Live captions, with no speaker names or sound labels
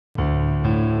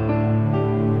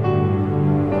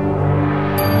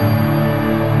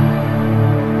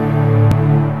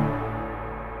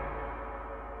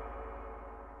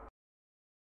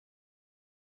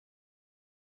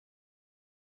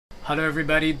Hello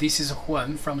everybody, this is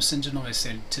Juan from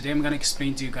Shenzhen. Today I'm gonna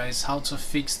explain to you guys how to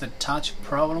fix the touch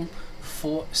problem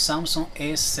for Samsung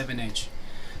S7 Edge.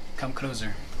 Come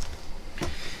closer.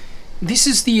 This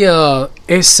is the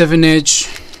S7 Edge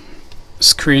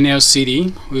screen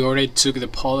LCD. We already took the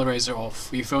polarizer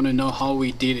off. If you want to know how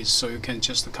we did it, so you can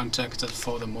just contact us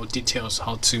for the more details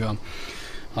how to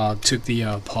took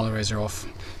the polarizer off.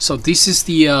 So this is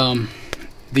the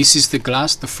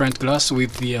glass, the front glass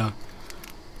with the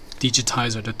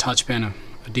digitizer, the touch panel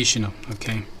additional.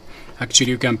 Okay,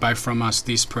 actually you can buy from us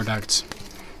these products.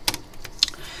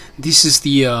 This is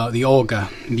the Olga,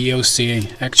 the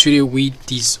LCA. Actually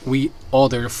we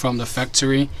ordered from the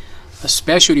factory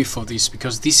especially for this,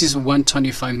 because this is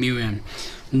 125 million.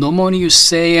 Normally you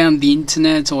say on the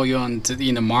internet or you're in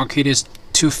the market is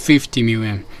 250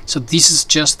 million. So this is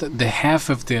just the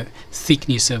half of the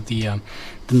thickness of the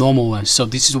normal one. So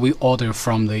this is we order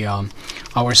from the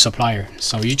our supplier.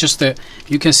 So you just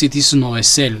you can see this is no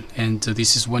SL and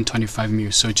this is 125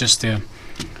 mil. So just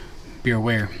be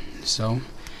aware. So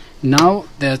now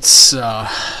let's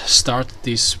start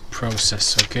this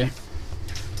process. Okay.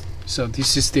 So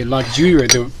this is the luxury,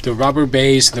 the rubber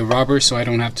base, the rubber. So I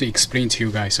don't have to explain to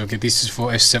you guys. Okay, this is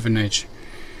for S7 Edge.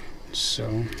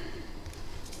 So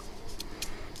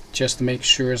just make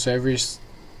sure every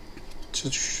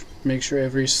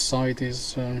side is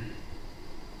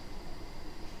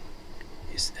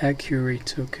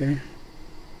accurate. Okay.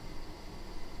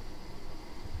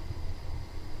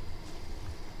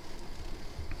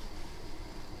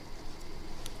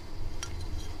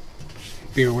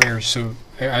 Be aware. So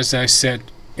as I said,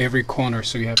 every corner.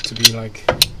 So you have to be like.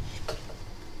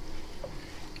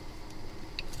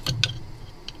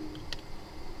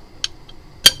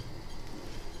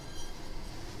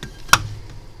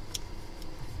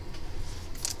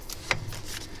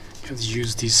 Let's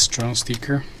use this strong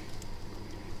sticker.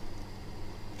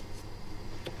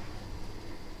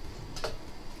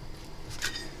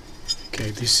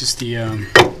 Okay, this is the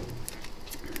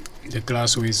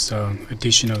glass with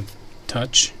additional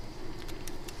touch.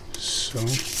 So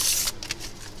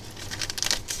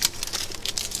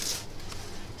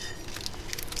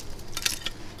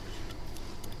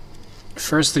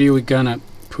firstly we're gonna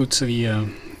put the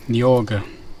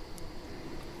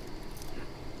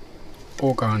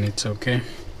Olga on it. Okay,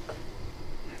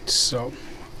 so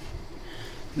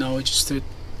now we just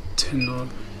turn on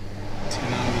the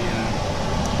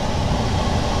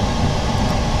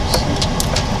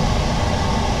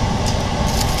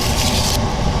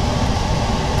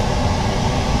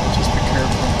just be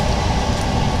careful.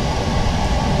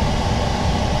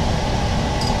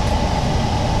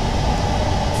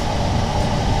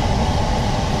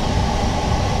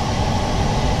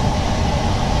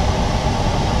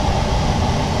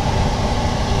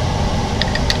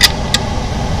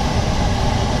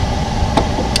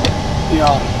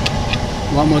 Yeah,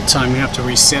 one more time, we have to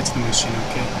reset the machine.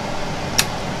 Okay,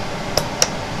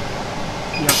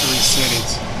 you have to reset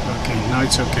it. Okay, now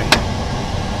it's okay.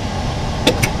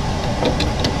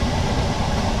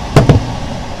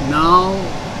 Now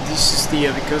this is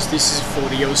the because this is for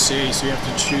the OCA, so you have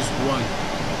to choose one.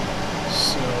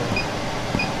 So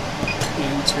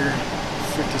enter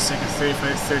 50 seconds,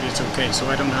 35, 30. It's okay, so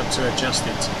I don't have to adjust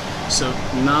it. So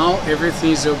now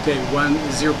everything is okay,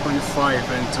 0.5,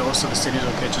 and also the setting is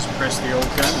okay. Just press the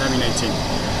OK, laminating.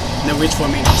 Now wait for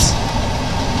minutes.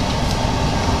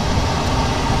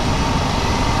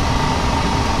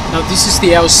 Now this is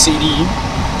the LCD,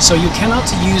 so you cannot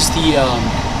use the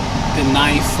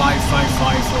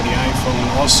 9555 for the iPhone.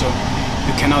 Also,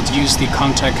 you cannot use the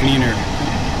contact cleaner.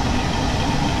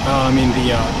 I mean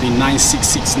the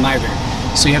 966 neither.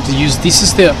 So you have to use this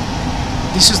is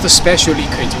the special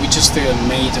liquid we just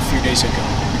made a few days ago.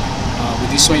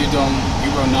 With this one you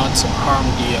will not harm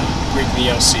break the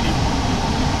LCD.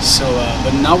 So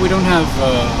but now we don't have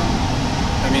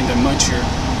I mean the mature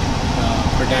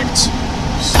product.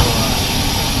 So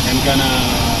I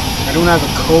don't have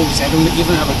a code. I don't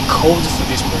even have a code for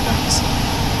this product,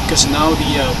 because now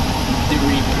they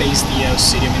replaced the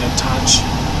LCD with a touch.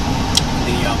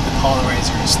 The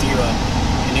polarizer is still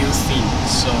a new theme.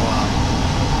 So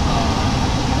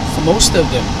for most of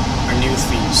them are new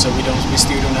themes, so we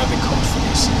still don't have the code for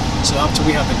this. So after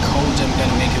we have the code, I'm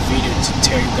gonna make a video to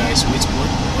tell you guys what's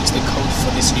the code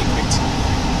for this liquid.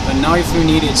 But now if you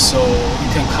need it, so you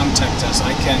can contact us.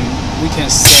 We can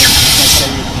sell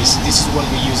you this. This is what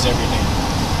we use every day.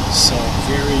 So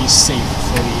very safe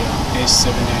for the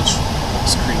S7 Edge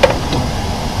screen.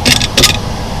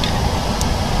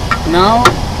 Now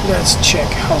let's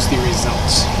check how's the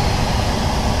results.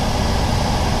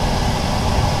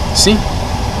 See?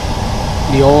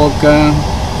 The Olga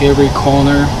every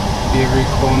corner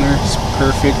is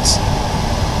perfect,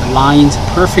 aligned,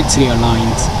 perfectly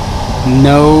aligned.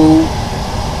 No,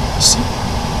 see,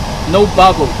 no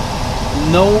bubble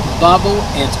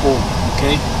at all.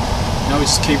 Okay, now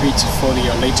let's keep it for the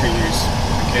later use.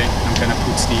 Okay, I'm gonna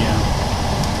put the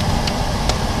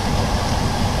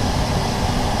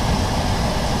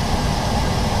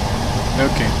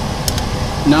okay,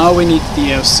 now we need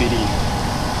the LCD.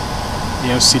 The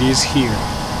LCD is here.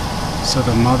 So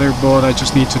the motherboard, I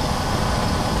just need to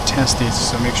test it,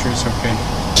 so make sure it's okay.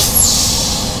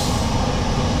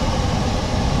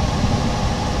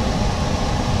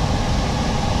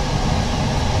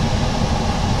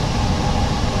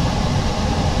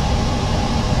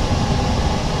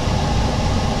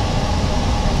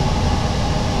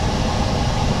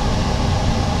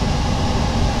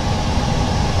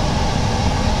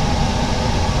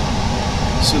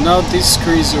 So now this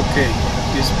screw is okay,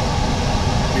 this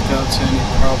without any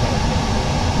problem.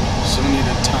 So we need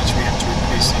a touch, we have to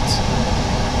replace it.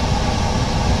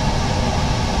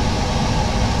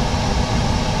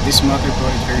 This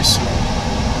motherboard is very slow.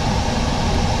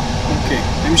 Okay,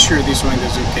 I'm sure this one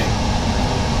is okay.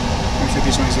 I'm sure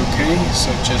this one is okay,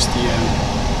 so just the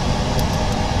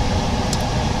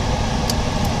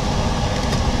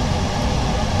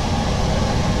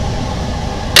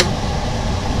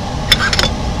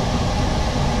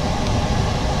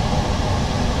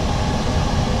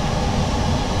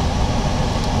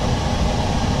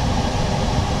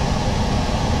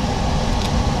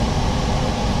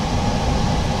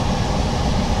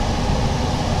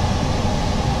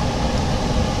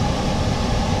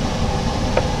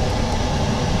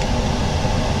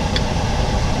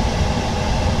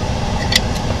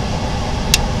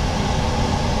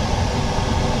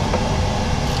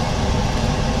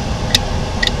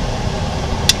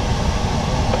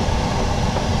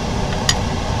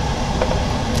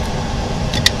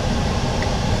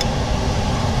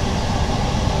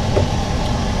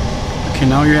okay,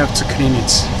 now you have to clean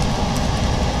it.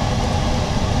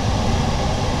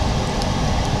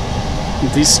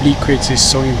 This liquid is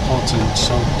so important,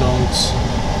 so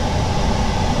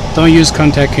don't use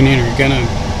contact cleaner.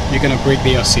 You're gonna break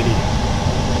the LCD.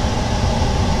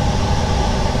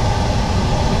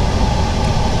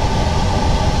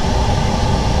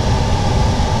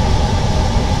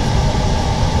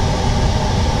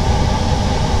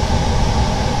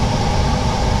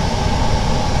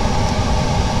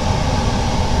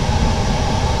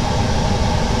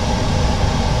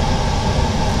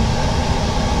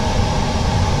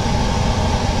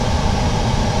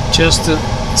 Just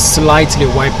slightly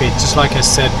wipe it, just like I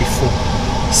said before.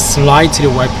 Slightly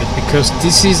wipe it, because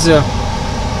this is a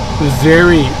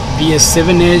very, the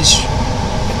 7 edge,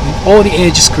 all the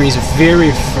edge screws are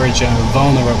very fragile,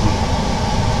 vulnerable.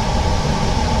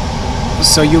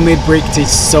 So you may break this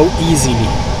so easily.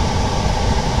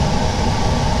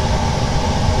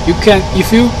 You can,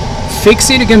 if you fix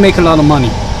it, you can make a lot of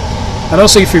money. But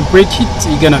also if you break it,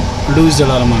 you're gonna lose a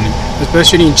lot of money.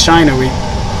 Especially in China,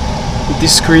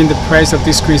 this screen, the price of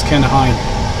this screen is kind of high.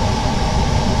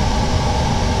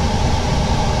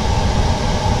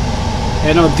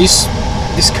 You know, this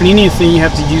cleaning thing, you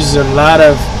have to use a lot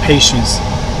of patience.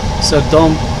 So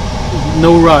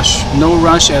no rush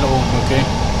at all. Okay.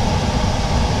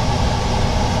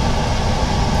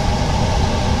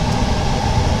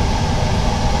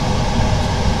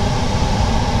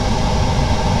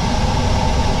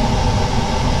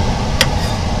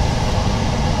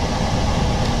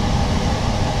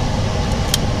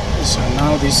 So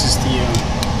now this is the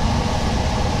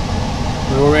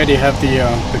we already have the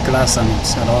glass on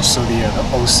it, and also the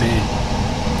OC,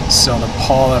 so the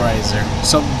polarizer.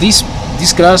 So this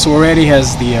glass already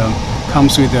has the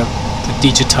comes with the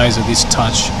digitizer, this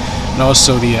touch, and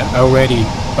also the already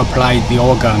applied the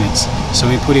organ on it. So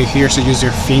we put it here, so use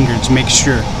your finger to make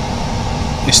sure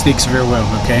it sticks very well.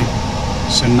 Okay,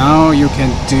 so now you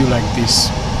can do like this.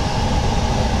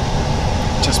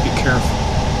 Just be careful.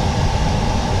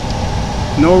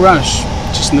 No rush,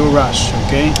 just no rush,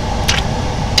 okay?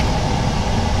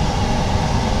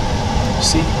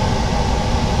 See?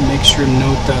 Make sure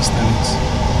no dust on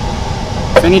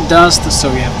it. If any dust,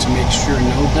 so you have to make sure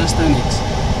no dust on it.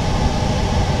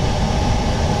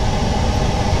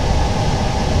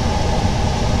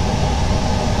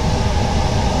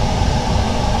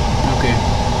 Okay,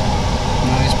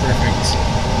 now it's perfect.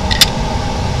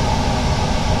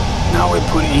 Now we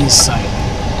put it inside.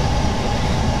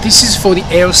 This is for the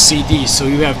LCD, so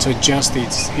you have to adjust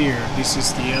it here. This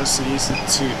is the LCD set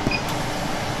 2.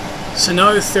 So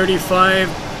now it's 35,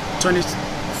 20,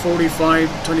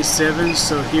 45, 27.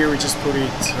 So here we just put it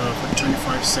for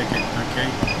 25 seconds. Okay.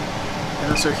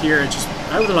 And also here,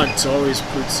 I would like to always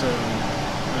put a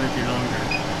little bit longer,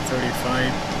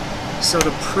 35. So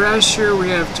the pressure we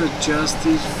have to adjust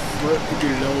is a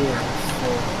little lower.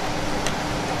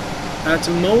 At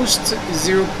most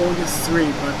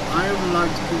 0.3, but I would like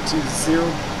to put it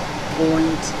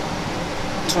 0.25.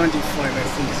 I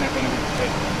think is not going to be okay.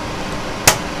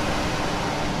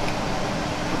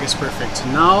 Okay, it's perfect.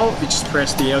 Now we just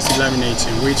press the LCD laminate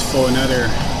and wait for another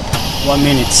 1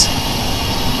 minute.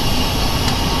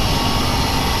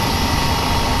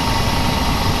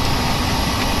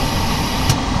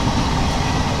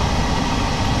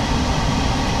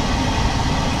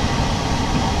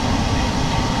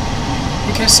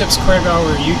 You can subscribe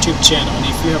our YouTube channel, and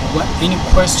if you have any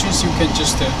questions, you can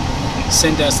just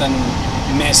send us a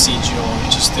message or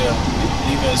just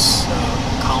leave us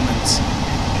comments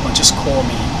or just call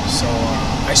me. So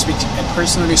I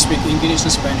personally speak English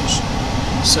and Spanish.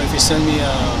 So if you send me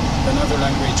another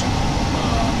language,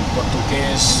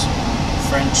 Portuguese,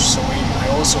 French, so I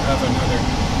also have another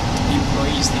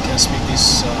employees that can speak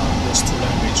those two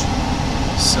languages.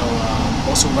 So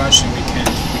also Russian, we can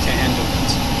handle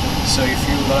it. So if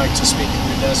you would like to speak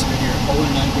with us with your own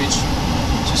language,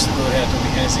 just go ahead, don't be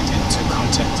hesitant to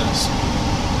contact us.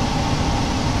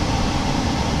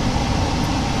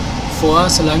 For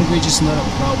us, language is not a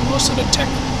problem. Also the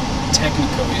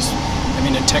technical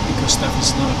stuff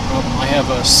is not a problem. I have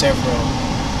several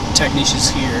technicians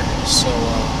here, so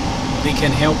they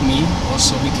can help me.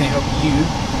 Also, we can help you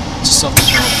to solve the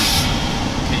problem.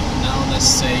 Okay, now let's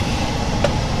say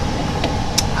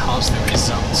how's the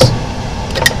results.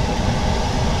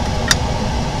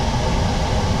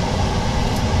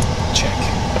 Check.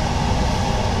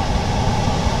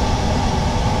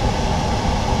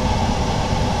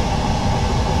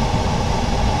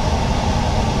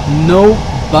 No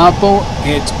bubble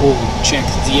at all. Check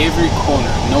every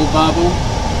corner. No bubble,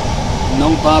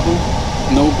 no bubble,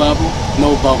 no bubble,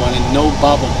 no bubble, and no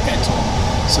bubble at all.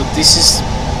 So this is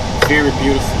very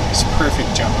beautiful. It's a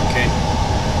perfect job. Okay.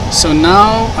 So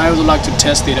now I would like to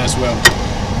test it as well.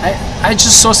 I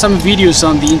just saw some videos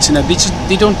on the internet.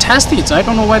 They don't test it. I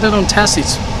don't know why they don't test it.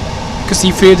 Because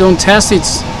if you don't test it,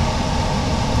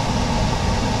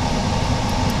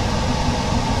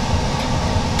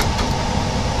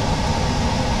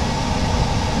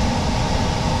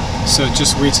 so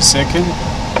just wait a second.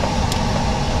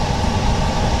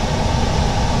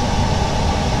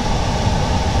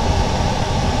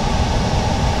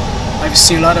 I've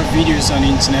seen a lot of videos on the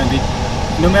internet.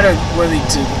 No matter whether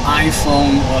it's an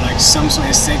iPhone or like Samsung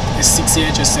S6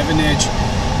 Edge or 7 Edge,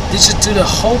 they just do the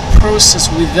whole process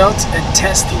without a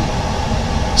testing.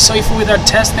 So if without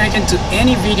testing, I can do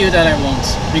any video that I want,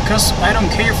 because I don't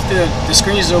care if the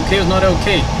screen is okay or not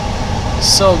okay.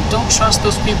 So don't trust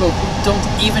those people who don't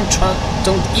even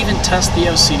test the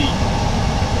LCD.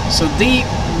 So they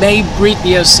may break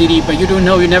the LCD, but you don't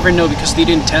know, you never know, because they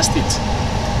didn't test it.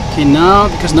 Okay, now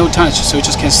because no touch, so you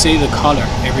just can see the color,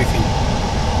 everything.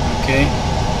 Okay.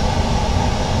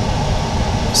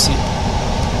 See,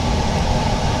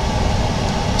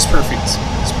 it's perfect.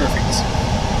 It's perfect.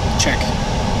 Check.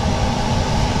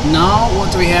 Now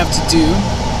what we have to do?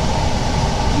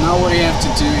 Now what we have to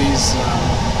do is,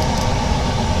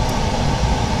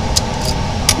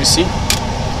 you see.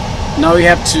 Now we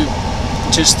have to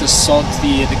just solder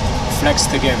the flex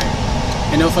together.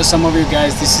 I know for some of you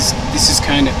guys this is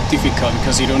kind of difficult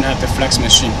because you don't have the flex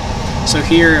machine. So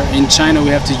here in China we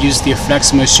have to use the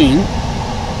flex machine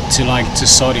to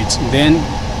solder it. Then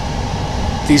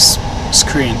this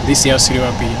screen, this LCD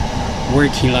will be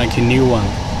working like a new one.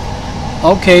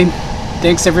 Okay,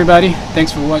 thanks everybody.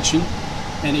 Thanks for watching.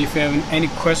 And if you have any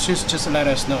questions, just let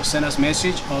us know. Send us a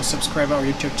message or subscribe our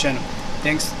YouTube channel.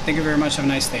 Thanks. Thank you very much. Have a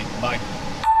nice day. Bye.